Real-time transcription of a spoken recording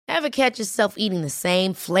Ever catch yourself eating the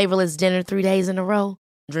same flavorless dinner 3 days in a row?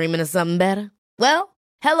 Dreaming of something better? Well,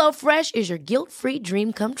 HelloFresh is your guilt-free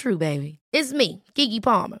dream come true, baby. It's me, Keke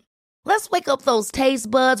Palmer. Let's wake up those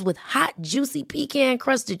taste buds with hot, juicy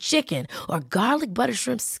pecan-crusted chicken or garlic butter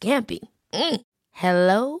shrimp scampi.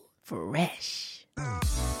 Hello Fresh.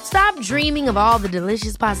 Stop dreaming of all the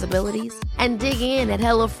delicious possibilities and dig in at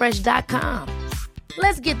HelloFresh.com.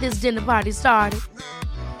 Let's get this dinner party started.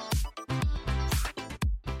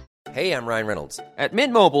 Hey, I'm Ryan Reynolds. At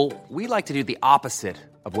Mint Mobile, we like to do the opposite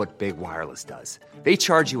of what Big Wireless does. They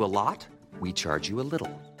charge you a lot, we charge you a little.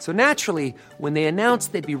 So naturally, when they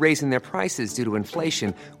announced they'd be raising their prices due to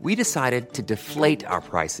inflation, we decided to deflate our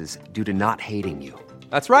prices due to not hating you.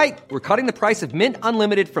 That's right. We're cutting the price of Mint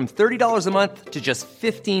Unlimited from $30 a month to just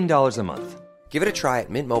 $15 a month. Give it a try at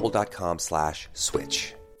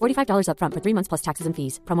mintmobile.com/switch. $45 up front for 3 months plus taxes and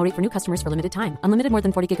fees. Promo rate for new customers for limited time. Unlimited more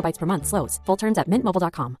than 40 gigabytes per month. Slows full terms at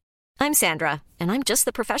mintmobile.com. I'm Sandra, and I'm just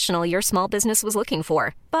the professional your small business was looking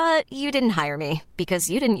for. But you didn't hire me because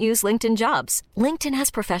you didn't use LinkedIn Jobs. LinkedIn has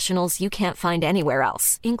professionals you can't find anywhere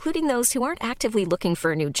else, including those who aren't actively looking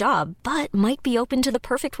for a new job, but might be open to the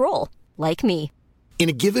perfect role, like me. In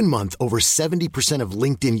a given month, over 70% of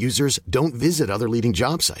LinkedIn users don't visit other leading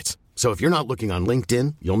job sites. So if you're not looking on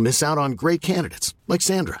LinkedIn, you'll miss out on great candidates like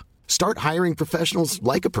Sandra. Start hiring professionals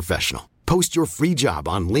like a professional. Post your free job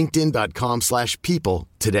on linkedin.com/people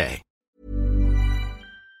today.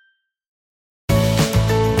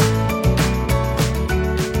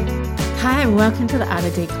 Hi, and welcome to The Art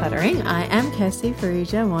of Decluttering. I am Kirsty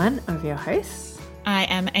Farrugia, one of your hosts. I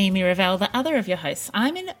am Amy Revell, the other of your hosts.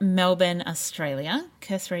 I'm in Melbourne, Australia.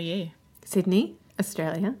 Kirst, where are you? Sydney,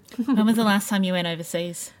 Australia. When was the last time you went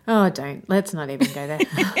overseas? Oh, don't. Let's not even go there.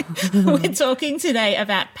 We're talking today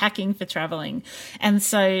about packing for travelling. And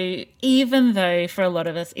so even though for a lot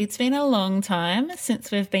of us it's been a long time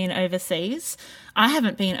since we've been overseas, I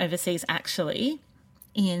haven't been overseas actually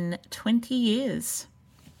in 20 years.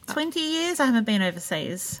 20 years I haven't been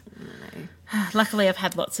overseas. No. Luckily, I've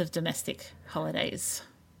had lots of domestic holidays.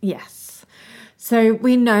 Yes. So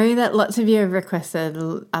we know that lots of you have requested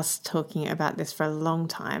us talking about this for a long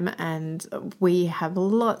time, and we have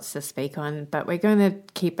lots to speak on, but we're going to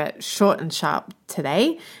keep it short and sharp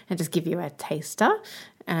today and just give you a taster,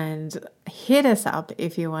 and hit us up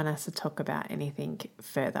if you want us to talk about anything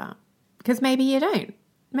further, because maybe you don't.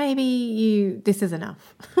 Maybe this is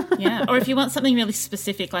enough. Yeah, or if you want something really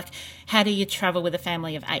specific, like how do you travel with a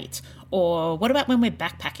family of 8? Or what about when we're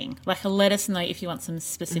backpacking? Like, let us know if you want some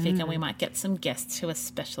specific and we might get some guests who are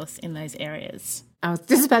specialists in those areas. I was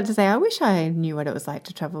just about to say, I wish I knew what it was like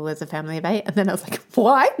to travel as a family of 8. And then I was like,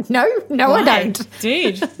 what? No, Why? I don't.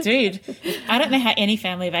 Dude, I don't know how any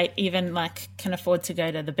family of 8 even can afford to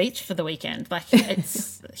go to the beach for the weekend.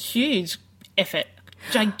 It's a huge effort.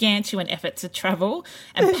 Gigantuan effort to travel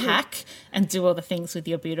and pack and do all the things with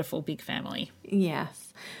your beautiful big family.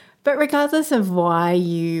 Yes. But regardless of why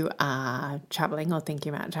you are traveling or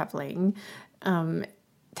thinking about traveling,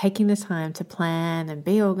 taking the time to plan and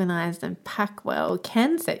be organised and pack well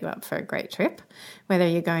can set you up for a great trip, whether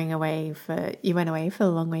you're you went away for a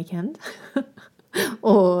long weekend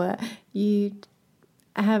or you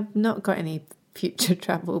have not got any future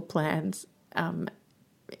travel plans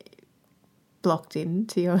locked in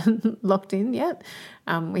yet.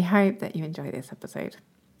 We hope that you enjoy this episode.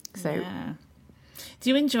 So, yeah.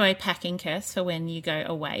 Do you enjoy packing, Kirst, for when you go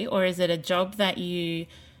away, or is it a job that you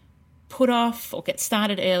put off or get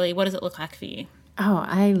started early? What does it look like for you? Oh,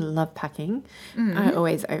 I love packing. I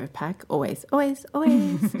always overpack, always.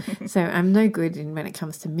 So I'm no good when it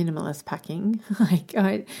comes to minimalist packing.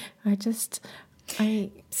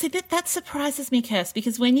 See, that surprises me, Kirst,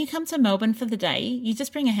 because when you come to Melbourne for the day, you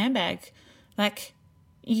just bring a handbag.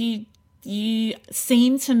 You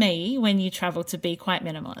seem to me when you travel to be quite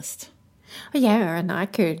minimalist. Oh, yeah, and I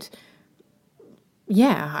can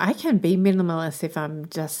be minimalist if I'm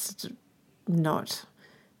just not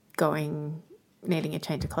needing a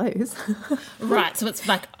change of clothes. Right, so it's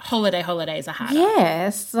like holidays are harder.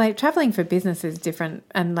 Yes, traveling for business is different,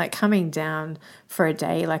 and coming down for a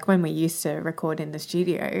day, when we used to record in the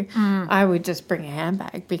studio, I would just bring a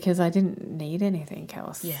handbag because I didn't need anything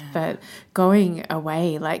else. Yeah. But going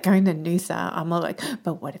away, going to Noosa, I'm all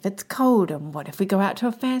but what if it's cold, and what if we go out to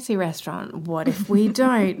a fancy restaurant? What if we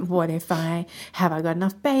don't? What if have I got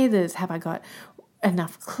enough bathers? Have I got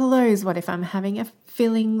enough clothes? What if I'm having a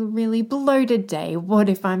feeling really bloated day? What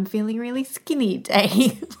if I'm feeling really skinny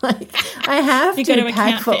day? I have to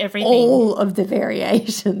pack for everything. All of the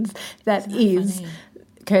variations that is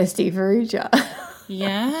Kirsty Farrugia.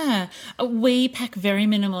 Yeah. We pack very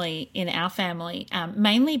minimally in our family,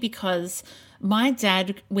 mainly because My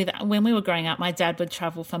dad, when we were growing up, my dad would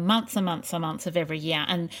travel for months and months and months of every year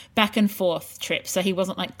and back and forth trips. So he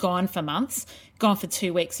wasn't like gone for months, gone for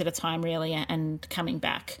 2 weeks at a time really, and coming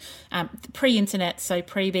back. Pre-internet, so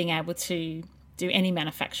pre-being able to do any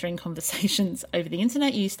manufacturing conversations over the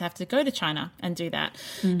internet, you used to have to go to China and do that.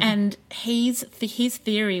 And his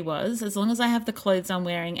theory was, as long as I have the clothes I'm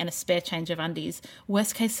wearing and a spare change of undies,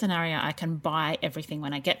 worst case scenario, I can buy everything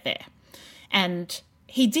when I get there. And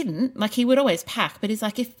he didn't, like he would always pack, but he's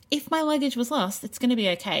like, if my luggage was lost, it's going to be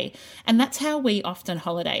okay. And that's how we often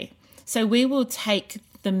holiday. So we will take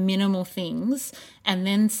the minimal things and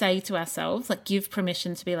then say to ourselves, like give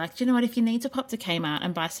permission to be like, do you know what, if you need to pop to Kmart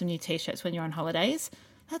and buy some new t-shirts when you're on holidays,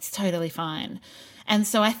 that's totally fine. And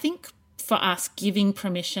so I think for us, giving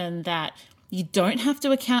permission that you don't have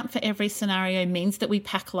to account for every scenario means that we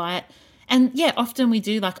pack light. And yeah, often we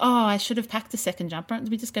do like, oh, I should have packed a second jumper, and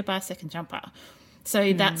we just go buy a second jumper.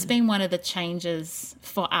 So that's been one of the changes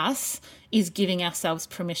for us, is giving ourselves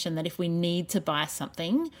permission that if we need to buy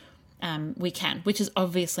something, we can, which is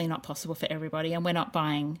obviously not possible for everybody, and we're not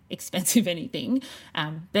buying expensive anything.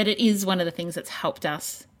 But it is one of the things that's helped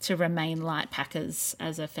us to remain light packers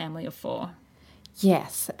as a family of 4.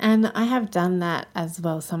 Yes, and I have done that as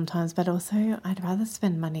well sometimes, but also I'd rather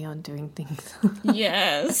spend money on doing things.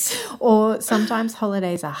 Yes. Or sometimes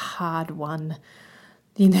holidays are hard won.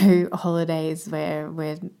 Holidays where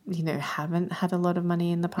we, haven't had a lot of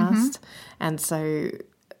money in the past. And so,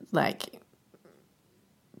 like,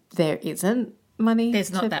 there isn't money.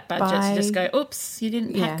 There's not that budget to just go, oops, you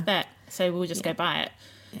didn't pack that, so we'll just go buy it.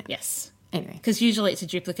 Yeah. Yes. Anyway. Because usually it's a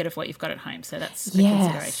duplicate of what you've got at home, so that's a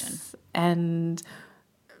consideration.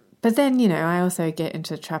 But then, I also get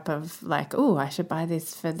into the trap of like, oh, I should buy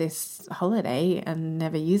this for this holiday and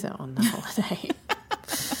never use it on the holiday.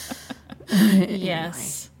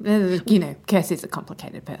 Yes. Anyway, Kirsty's a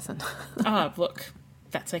complicated person. Oh, look,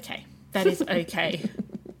 that's okay. That is okay.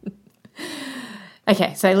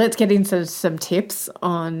 Okay, so let's get into some tips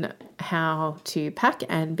on how to pack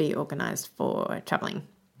and be organised for travelling.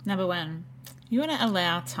 Number 1, you want to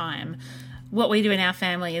allow time. What we do in our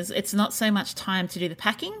family is it's not so much time to do the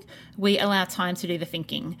packing, we allow time to do the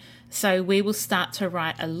thinking. So we will start to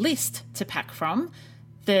write a list to pack from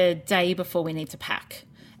the day before we need to pack.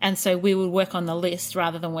 And so we will work on the list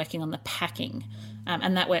rather than working on the packing.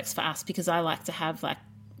 And that works for us because I like to have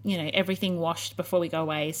everything washed before we go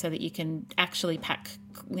away so that you can actually pack,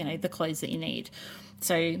 the clothes that you need.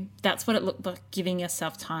 So that's what it looked like, giving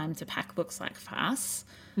yourself time to pack looks like for us.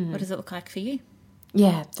 What does it look like for you?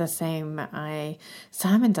 Yeah, it's the same.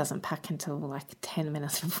 Simon doesn't pack until like 10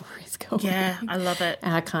 minutes before he's going. Yeah, I love it.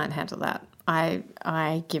 And I can't handle that.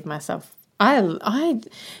 I give myself,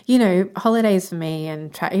 holidays for me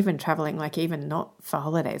and even traveling, like even not for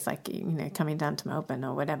holidays, like, coming down to Melbourne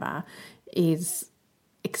or whatever is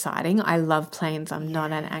exciting. I love planes. I'm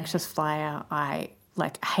not an anxious flyer. I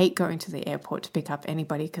hate going to the airport to pick up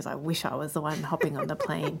anybody because I wish I was the one hopping on the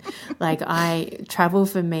plane. Travel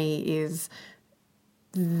for me is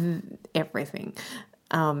everything.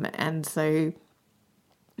 And so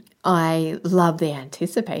I love the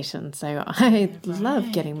anticipation. So I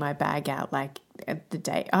love getting my bag out like at the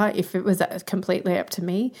day. If it was completely up to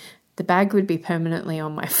me, the bag would be permanently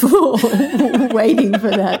on my floor waiting for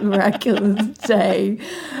that miraculous day.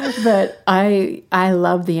 But I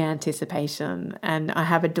love the anticipation, and I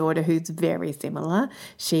have a daughter who's very similar.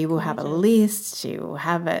 She will have a list, she will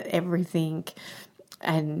have everything,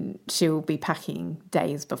 and she will be packing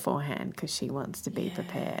days beforehand because she wants to be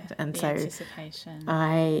prepared. And so anticipation.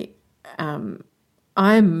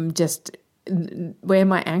 I'm just, where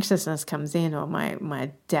my anxiousness comes in or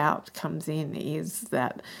my doubt comes in is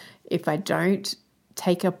that if I don't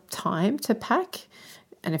take up time to pack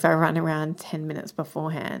and if I run around 10 minutes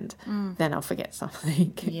beforehand, then I'll forget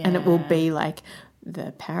something. Yeah. And it will be like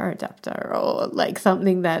the power adapter or like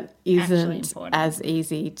something that isn't as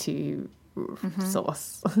easy to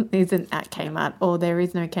source, isn't at Kmart, or there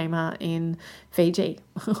is no Kmart in Fiji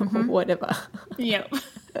or whatever. Yep.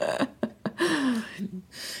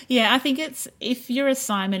 Yeah, I think it's, if you're a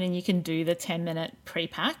Simon and you can do the 10-minute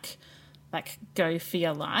pre-pack, like go for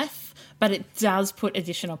your life, but it does put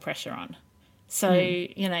additional pressure on. So,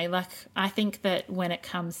 I think that when it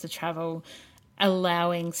comes to travel,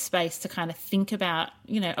 allowing space to kind of think about,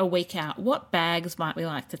 a week out, what bags might we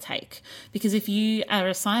like to take? Because if you are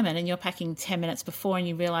a Simon and you're packing 10 minutes before and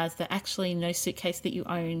you realise that actually no suitcase that you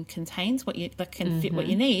own contains what you can fit what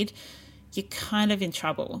you need, you're kind of in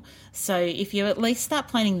trouble. So if you at least start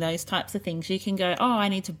planning those types of things, you can go, oh, I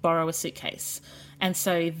need to borrow a suitcase. And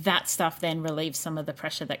so that stuff then relieves some of the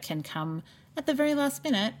pressure that can come at the very last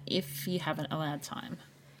minute if you haven't allowed time.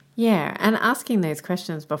 Yeah, and asking those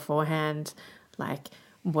questions beforehand, like,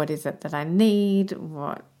 what is it that I need?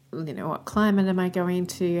 What climate am I going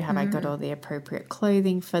to? Have I got all the appropriate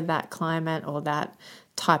clothing for that climate or that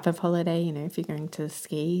type of holiday? If you're going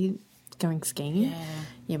skiing,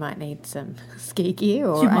 you might need some ski gear,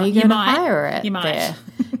 or are you going to hire it? You might. There?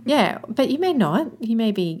 Yeah, but you may not. You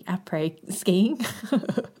may be après skiing.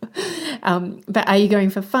 But are you going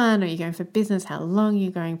for fun? Are you going for business? How long are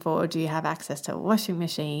you going for? Do you have access to a washing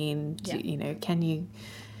machine? Yeah. Can you...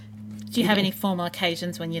 Do you have any formal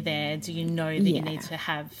occasions when you're there? Do you know that you need to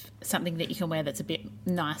have something that you can wear that's a bit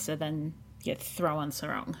nicer than your throw-on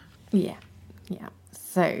sarong? Yeah, yeah.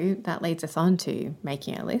 So that leads us on to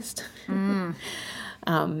making a list. And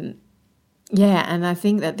I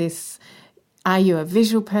think that this... Are you a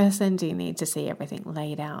visual person? Do you need to see everything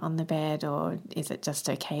laid out on the bed, or is it just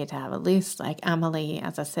okay to have a list? Like Emily,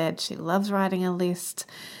 as I said, she loves writing a list.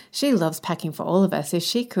 She loves packing for all of us. If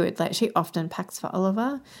she could, she often packs for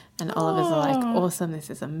Oliver, and Oliver's like, awesome,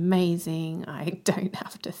 this is amazing. I don't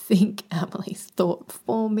have to think. Emily's thought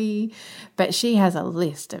for me. But she has a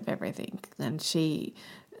list of everything, and she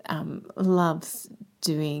loves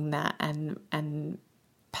doing that and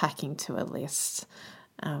packing to a list.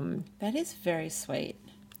 That is very sweet.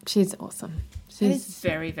 She's awesome. That is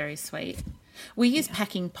very, very sweet. We use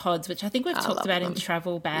packing pods, which I think we've talked about in the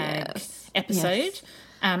travel bag episode. Yes.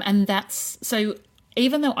 And that's, so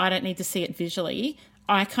even though I don't need to see it visually,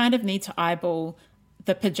 I kind of need to eyeball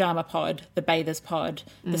the pajama pod, the bathers pod,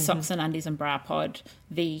 the socks and undies and bra pod,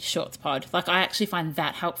 the shorts pod. I actually find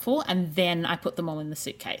that helpful, and then I put them all in the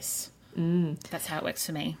suitcase. That's how it works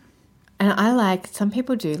for me. And I some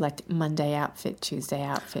people do Monday outfit, Tuesday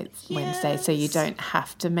outfit, Wednesday, so you don't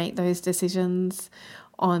have to make those decisions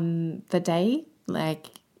on the day.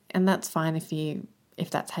 And that's fine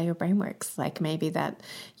if that's how your brain works. Maybe that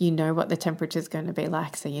what the temperature is going to be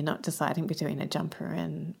like, so you're not deciding between a jumper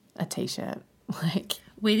and a t-shirt.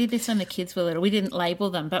 We did this when the kids were little. We didn't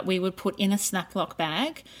label them, but we would put in a snap-lock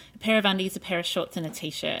bag a pair of undies, a pair of shorts and a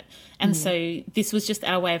T-shirt. And so this was just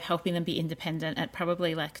our way of helping them be independent at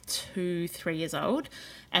probably 2-3 years old.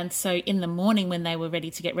 And so in the morning when they were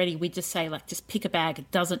ready to get ready, we'd just say, just pick a bag.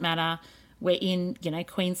 It doesn't matter. We're in,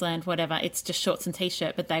 Queensland, whatever. It's just shorts and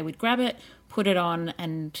T-shirt. But they would grab it, put it on,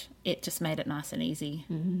 and it just made it nice and easy.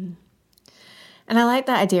 Mm-hmm. And I like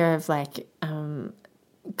the idea of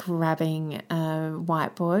grabbing a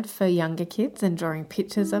whiteboard for younger kids and drawing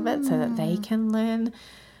pictures of it so that they can learn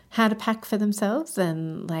how to pack for themselves,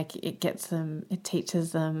 and it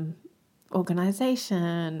teaches them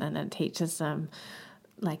organization, and it teaches them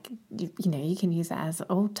you can use it as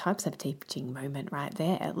all types of teaching moment right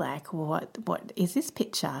there. What is this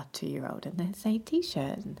picture, 2-year-old? And they say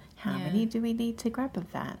T-shirt, and how many do we need to grab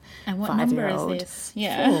of that? And what number is this?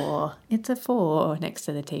 4. It's a 4 next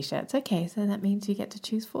to the T-shirts. Okay, so that means you get to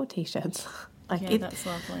choose 4 T-shirts. That's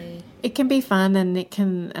lovely. It can be fun, and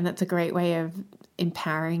it's a great way of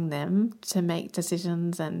empowering them to make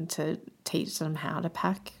decisions and to teach them how to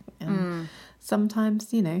pack. And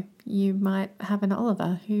sometimes, you might have an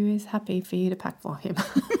Oliver who is happy for you to pack for him.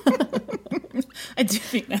 I do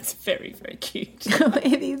think that's very, very cute.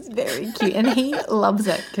 It is very cute, and he loves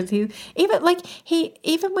it because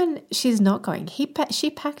even when she's not going,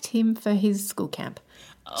 she packed him for his school camp.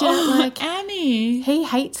 Do you know, Annie, he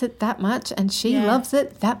hates it that much, and she loves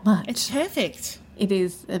it that much. It's perfect. It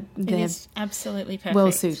is. It is absolutely perfect.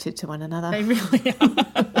 Well suited to one another. They really are.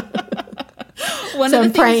 So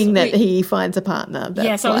I'm praying that he finds a partner that's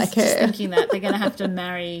yes, I was like her. just thinking that they're going to have to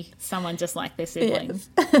marry someone just like their siblings.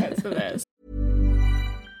 Yes. That's the best.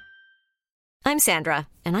 I'm Sandra,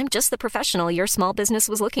 and I'm just the professional your small business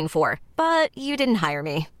was looking for. But you didn't hire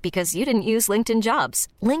me because you didn't use LinkedIn Jobs.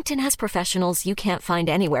 LinkedIn has professionals you can't find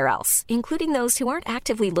anywhere else, including those who aren't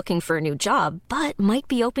actively looking for a new job, but might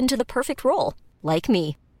be open to the perfect role, like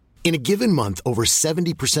me. In a given month, over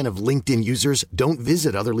 70% of LinkedIn users don't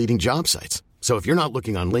visit other leading job sites. So if you're not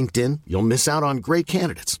looking on LinkedIn, you'll miss out on great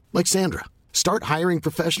candidates like Sandra. Start hiring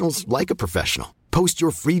professionals like a professional. Post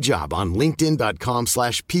your free job on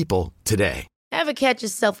linkedin.com/people today. Ever catch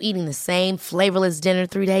yourself eating the same flavorless dinner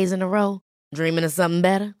 3 days in a row? Dreaming of something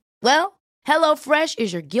better? Well, HelloFresh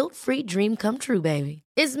is your guilt-free dream come true, baby.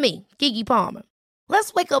 It's me, Keke Palmer.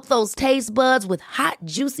 Let's wake up those taste buds with hot,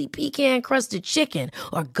 juicy pecan-crusted chicken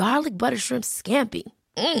or garlic butter shrimp scampi.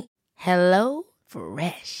 Hello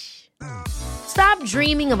Fresh. Stop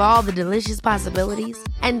dreaming of all the delicious possibilities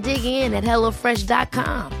and dig in at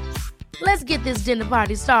HelloFresh.com. Let's get this dinner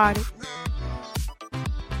party started.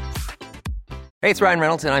 Hey, it's Ryan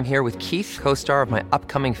Reynolds, and I'm here with Keith, co-star of my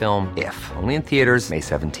upcoming film, If, only in theaters May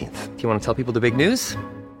 17th. Do you want to tell people the big news?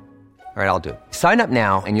 All right, I'll do it. Sign up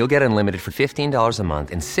now and you'll get unlimited for $15 a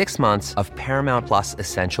month and 6 months of Paramount Plus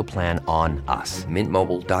Essential Plan on us.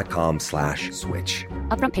 MintMobile.com/switch.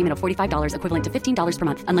 Upfront payment of $45 equivalent to $15 per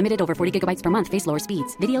month. Unlimited over 40 gigabytes per month. Face lower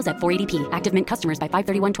speeds. Videos at 480p. Active Mint customers by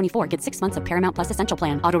 531.24 get 6 months of Paramount Plus Essential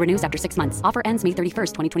Plan. Auto renews after 6 months. Offer ends May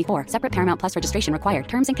 31st, 2024. Separate Paramount Plus registration required.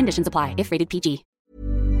 Terms and conditions apply if rated PG.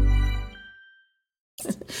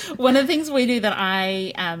 One of the things we do that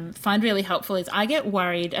I find really helpful is I get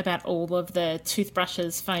worried about all of the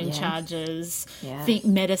toothbrushes, phone chargers,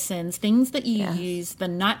 medicines, things that you use the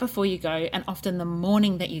night before you go and often the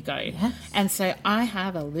morning that you go. Yes. And so I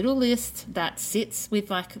have a little list that sits with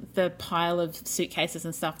like the pile of suitcases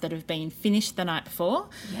and stuff that have been finished the night before.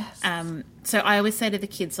 Yes. So I always say to the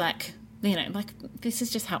kids, like, you know, like, this is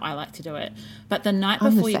just how I like to do it. But the night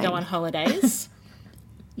before you go on holidays...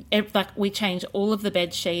 like we change all of the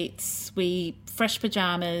bed sheets, we fresh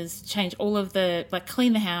pajamas, change all of the, like,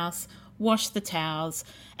 clean the house, wash the towels.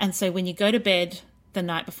 And so when you go to bed the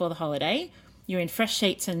night before the holiday, you're in fresh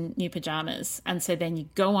sheets and new pajamas. And so then you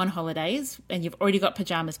go on holidays and you've already got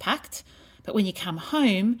pajamas packed. But when you come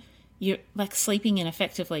home, you're like sleeping in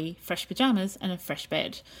effectively fresh pajamas and a fresh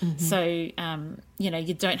bed. Mm-hmm. So, you know,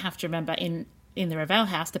 you don't have to remember in the Ravel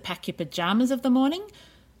house to pack your pajamas of the morning.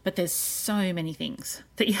 But there's so many things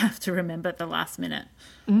that you have to remember at the last minute.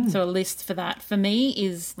 So a list for that, for me,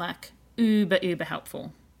 is like uber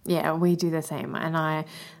helpful. Yeah, we do the same. And I,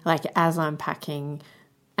 like, as I'm packing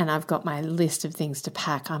and I've got my list of things to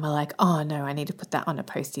pack, I'm like, oh, no, I need to put that on a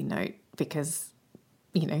Post-it note because,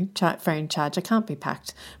 you know, phone charger can't be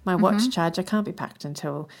packed. My watch charger can't be packed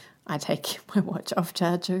until I take my watch off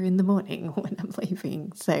charger in the morning when I'm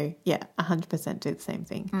leaving. So, yeah, 100% do the same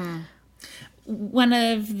thing. One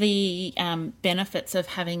of the benefits of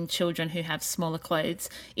having children who have smaller clothes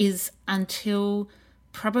is until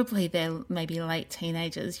probably they're maybe late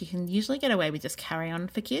teenagers, you can usually get away with just carry-on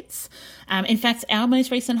for kids. In fact, our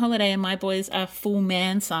most recent holiday, and my boys are full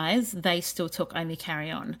man size, they still took only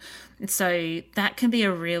carry-on. So that can be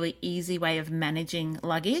a really easy way of managing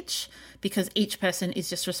luggage because each person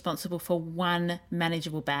is just responsible for one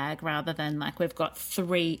manageable bag rather than like we've got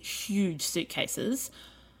 3 huge suitcases.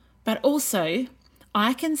 But also,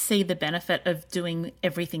 I can see the benefit of doing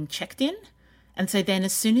everything checked in. And so then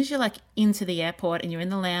as soon as you're like into the airport and you're in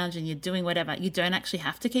the lounge and you're doing whatever, you don't actually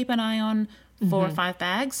have to keep an eye on 4 or 5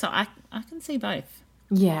 bags. So I can see both.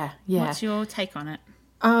 Yeah. What's your take on it?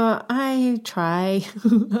 I try.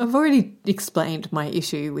 I've already explained my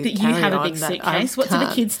issue with carry-on. You have a big suitcase. What do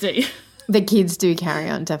the kids do? The kids do carry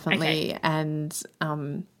on, definitely. Okay. And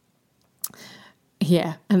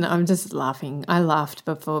yeah, and I'm just laughing. I laughed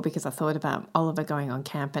before because I thought about Oliver going on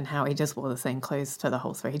camp and how he just wore the same clothes for the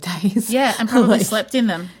whole 3 days. Yeah, and probably slept in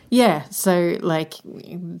them. Yeah, so like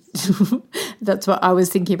that's what I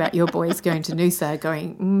was thinking about your boys going to Noosa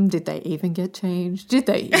going, did they even get changed? Did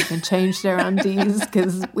they even change their undies?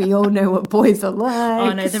 Because we all know what boys are like.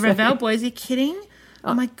 Oh, no, the Ravel boys, are you kidding?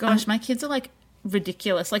 Oh, my gosh, my kids are like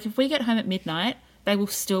ridiculous. Like if we get home at midnight, they will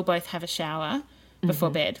still both have a shower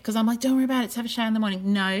before bed because I'm like, don't worry about it, let's have a shower in the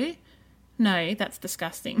morning. No, that's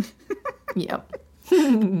disgusting. Yep.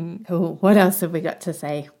 Cool. What else have we got to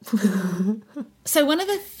say? So one of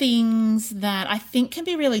the things that I think can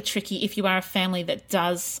be really tricky if you are a family that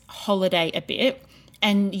does holiday a bit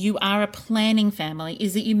and you are a planning family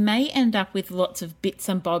is that you may end up with lots of bits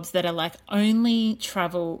and bobs that are like only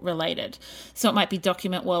travel related. So it might be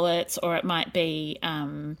document wallets or it might be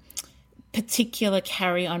particular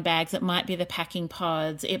carry-on bags. It might be the packing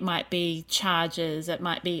pods, it might be chargers, it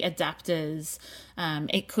might be adapters,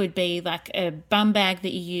 it could be like a bum bag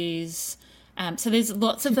that you use. So there's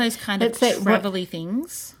lots of those kind of travel-y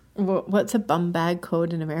things. What's a bum bag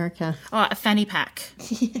called in America? Oh, a fanny pack.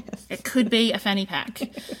 Yes. It could be a fanny pack.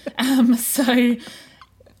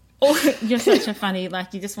 You're such a funny,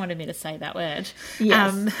 like you just wanted me to say that word.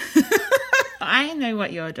 Yes. I know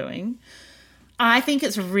what you're doing. I think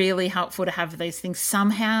it's really helpful to have those things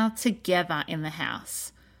somehow together in the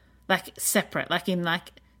house, like separate, like in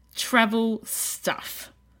like travel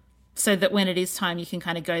stuff, so that when it is time, you can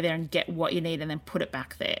kind of go there and get what you need and then put it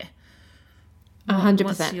back there. 100%.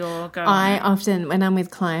 What's your go? I often, when I'm with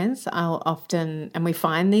clients, and we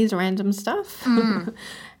find these random stuff,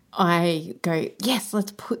 I go, yes,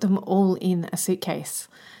 let's put them all in a suitcase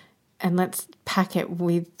and let's pack it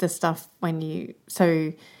with the stuff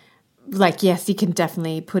like, yes, you can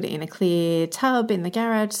definitely put it in a clear tub in the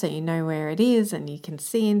garage so you know where it is and you can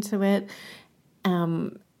see into it.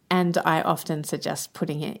 And I often suggest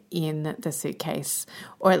putting it in the suitcase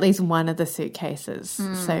or at least one of the suitcases.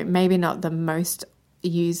 So maybe not the most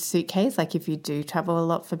used suitcase, like if you do travel a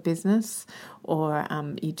lot for business or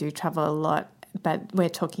you do travel a lot, but we're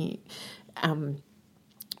talking,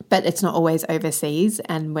 but it's not always overseas,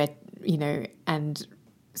 and and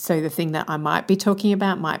so the thing that I might be talking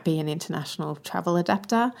about might be an international travel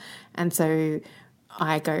adapter. And so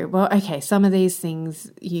I go, well, okay, some of these things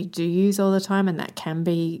you do use all the time and that can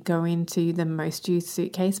go into the most used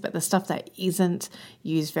suitcase, but the stuff that isn't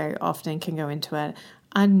used very often can go into an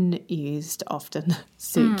unused often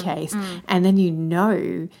suitcase. And then you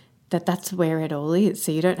know that that's where it all is.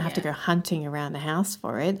 So you don't have to go hunting around the house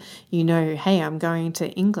for it. You know, hey, I'm going to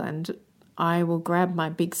England. I will grab my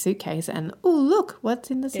big suitcase and, oh, look, what's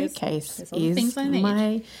in the suitcase there's all the things I need.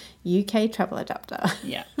 My UK travel adapter.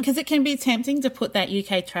 Yeah, because it can be tempting to put that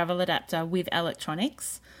UK travel adapter with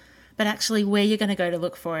electronics, but actually where you're going to go to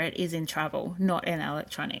look for it is in travel, not in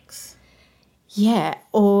electronics. Yeah,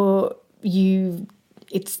 or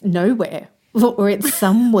it's nowhere. Or it's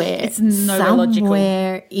somewhere, it's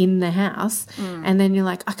somewhere in the house, and then you're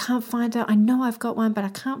like, I can't find it. I know I've got one, but I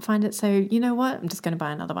can't find it. So you know what? I'm just going to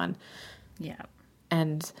buy another one. Yeah.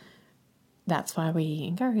 And that's why we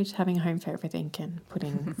encourage having a home for everything and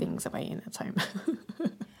putting things away in its home.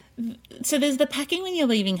 So there's the packing when you're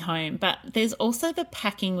leaving home, but there's also the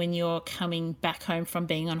packing when you're coming back home from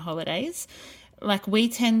being on holidays. Like we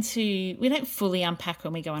don't fully unpack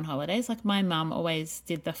when we go on holidays. Like my mum always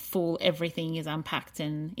did the full everything is unpacked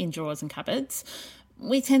and in drawers and cupboards.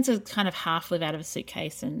 We tend to kind of half live out of a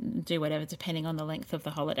suitcase and do whatever depending on the length of the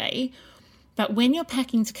holiday. But when you're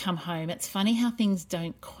packing to come home, it's funny how things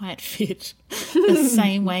don't quite fit the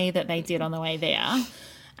same way that they did on the way there.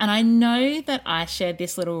 And I know that I shared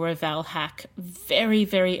this little Ravel hack very,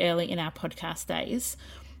 very early in our podcast days.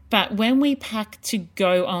 But when we pack to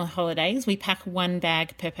go on holidays, we pack one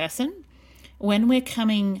bag per person. When we're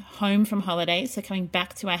coming home from holidays, so coming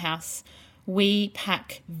back to our house, we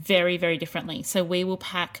pack very, very differently. So we will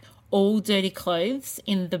pack all dirty clothes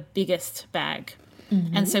in the biggest bag.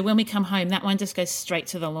 And so when we come home, that one just goes straight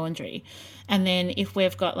to the laundry. And then if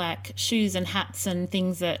we've got like shoes and hats and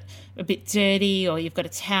things that are a bit dirty, or you've got a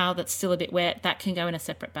towel that's still a bit wet, that can go in a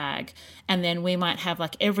separate bag. And then we might have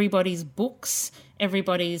like everybody's books,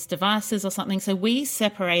 everybody's devices or something. So we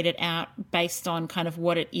separate it out based on kind of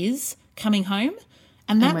what it is coming home.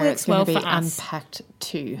 And that works well for us. Unpacked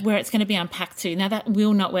too. Where it's going to be unpacked too. Now that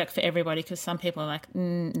will not work for everybody because some people are like,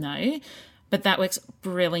 no. But that works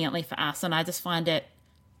brilliantly for us, and I just find it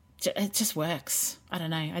just works. I don't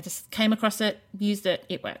know. I just came across it, used it,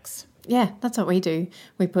 it works. Yeah, that's what we do.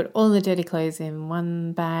 We put all the dirty clothes in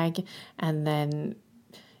one bag and then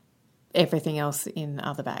everything else in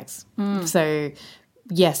other bags. So,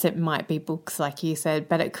 yes, it might be books like you said,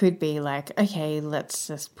 but it could be like, okay, let's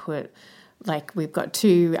just put, like we've got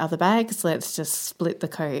 2 other bags, let's just split the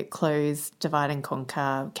clothes, divide and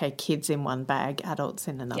conquer. Okay, kids in one bag, adults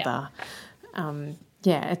in another.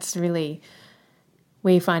 It's really,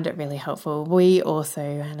 we find it really helpful. We also,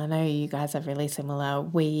 and I know you guys are really similar,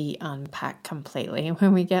 we unpack completely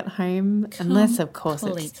when we get home, unless of course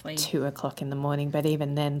it's 2 o'clock in the morning, but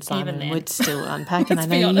even then Simon would still unpack, and I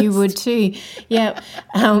know you would too. Yeah.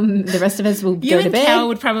 The rest of us will go to bed. You and Cal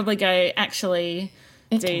would probably go, actually,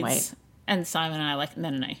 dudes. And Simon and I are like,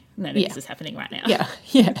 no, this is happening right now.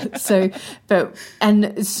 Yeah. So,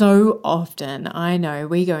 and so often, I know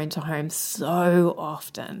we go into homes so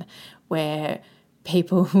often where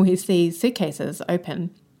we see suitcases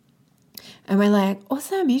open and we're like,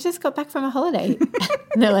 awesome, you just got back from a holiday.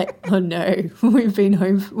 And they're like, oh no, we've been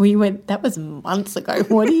home. That was months ago.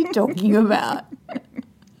 What are you talking about?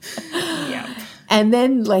 Yeah. And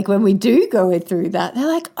then, like, when we do go through that, they're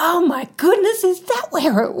like, oh, my goodness, is that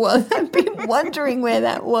where it was? I've been wondering where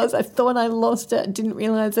that was. I thought I lost it. I didn't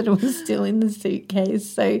realize that it was still in the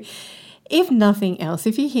suitcase. So if nothing else,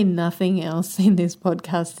 if you hear nothing else in this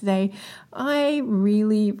podcast today, I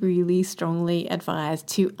really, really strongly advise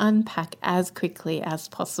to unpack as quickly as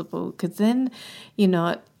possible, because then you're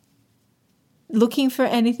not looking for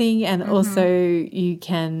anything, and also you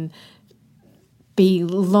can be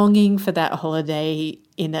longing for that holiday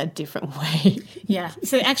in a different way. Yeah.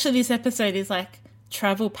 So actually this episode is like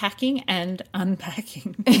travel packing and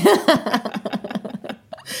unpacking.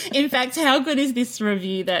 In fact, how good is this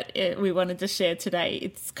review that we wanted to share today?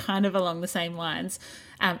 It's kind of along the same lines.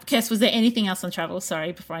 Kes, was there anything else on travel?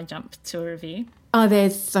 Sorry, before I jump to a review. Oh,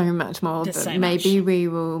 there's so much more. There's so maybe much. We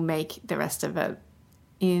will make the rest of it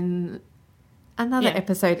in another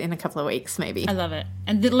episode in a couple of weeks, maybe. I love it.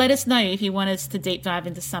 And let us know if you want us to deep dive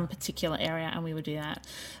into some particular area, and we will do that.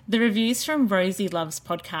 The review's from Rosie Loves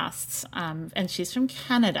Podcasts, and she's from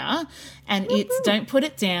Canada, and it's Don't Put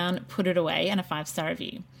It Down, Put It Away, and a 5-star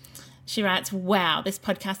review. She writes, wow, this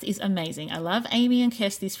podcast is amazing. I love Amy and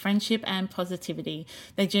Kirsty's friendship and positivity.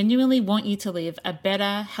 They genuinely want you to live a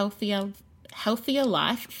better, healthier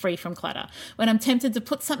life free from clutter. When I'm tempted to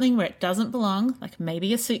put something where it doesn't belong, like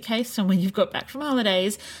maybe a suitcase from when you've got back from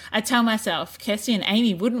holidays, I tell myself, Kirsty and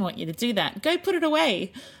Amy wouldn't want you to do that. Go put it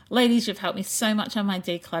away. Ladies, you've helped me so much on my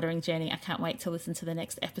decluttering journey. I can't wait to listen to the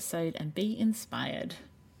next episode and be inspired.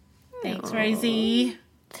 Thanks, Rosie.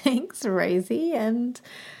 Thanks, Rosie. And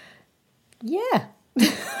yeah,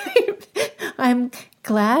 I'm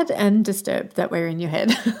glad and disturbed that we're in your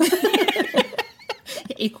head.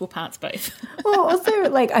 Equal parts both. Well, also,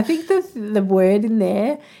 like, I think the word in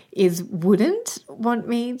there is wouldn't want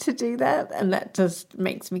me to do that, and that just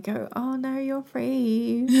makes me go, oh no, you're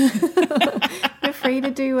free. You're free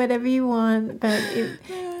to do whatever you want, but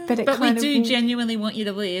we do genuinely want you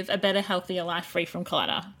to live a better, healthier life free from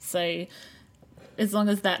clutter. So as long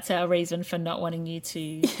as that's our reason for not wanting you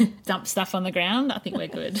to dump stuff on the ground, I think we're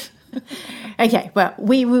good. Okay, well,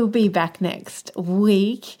 we will be back next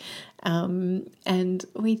week. And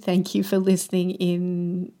we thank you for listening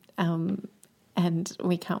in, and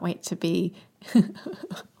we can't wait to be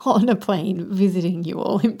on a plane visiting you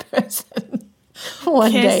all in person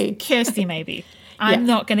one day. Kirsty, maybe. I'm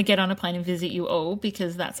not going to get on a plane and visit you all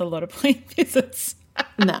because that's a lot of plane visits.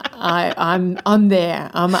 No, I'm there.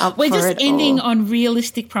 I'm up for it. We're just ending all on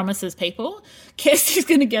realistic promises, people. Kirsty's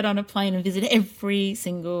going to get on a plane and visit every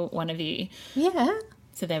single one of you. Yeah.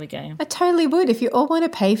 So there we go. I totally would. If you all want to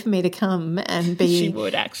pay for me to come and be she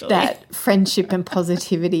would, actually. That friendship and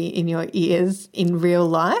positivity in your ears in real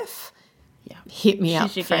life, hit me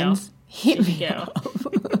up, friends. Girl. Hit me up.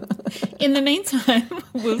 In the meantime,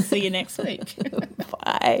 we'll see you next week.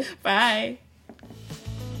 Bye. Bye.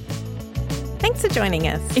 Thanks for joining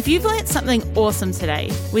us. If you've learnt something awesome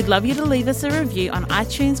today, we'd love you to leave us a review on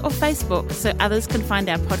iTunes or Facebook so others can find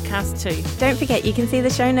our podcast too. Don't forget you can see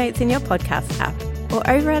the show notes in your podcast app or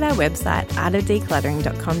over at our website,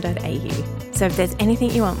 artofdecluttering.com.au. So if there's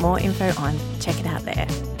anything you want more info on, check it out there.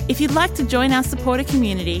 If you'd like to join our supporter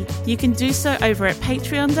community, you can do so over at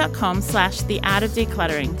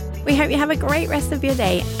patreon.com/theartofdecluttering. We hope you have a great rest of your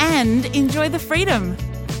day and enjoy the freedom.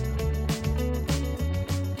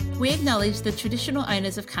 We acknowledge the traditional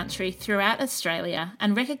owners of country throughout Australia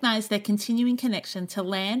and recognise their continuing connection to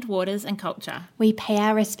land, waters and culture. We pay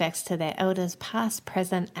our respects to their elders past,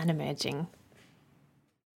 present and emerging.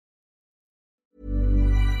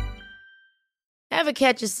 Ever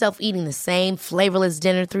catch yourself eating the same flavorless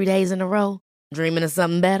dinner 3 days in a row? Dreaming of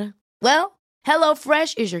something better? Well,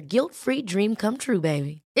 HelloFresh is your guilt-free dream come true,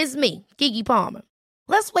 baby. It's me, Keke Palmer.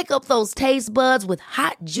 Let's wake up those taste buds with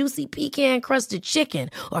hot, juicy pecan-crusted chicken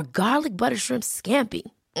or garlic butter shrimp scampi.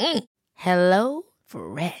 Hello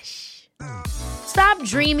Fresh. Stop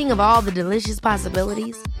dreaming of all the delicious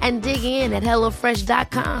possibilities and dig in at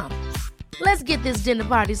HelloFresh.com. Let's get this dinner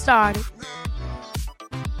party started.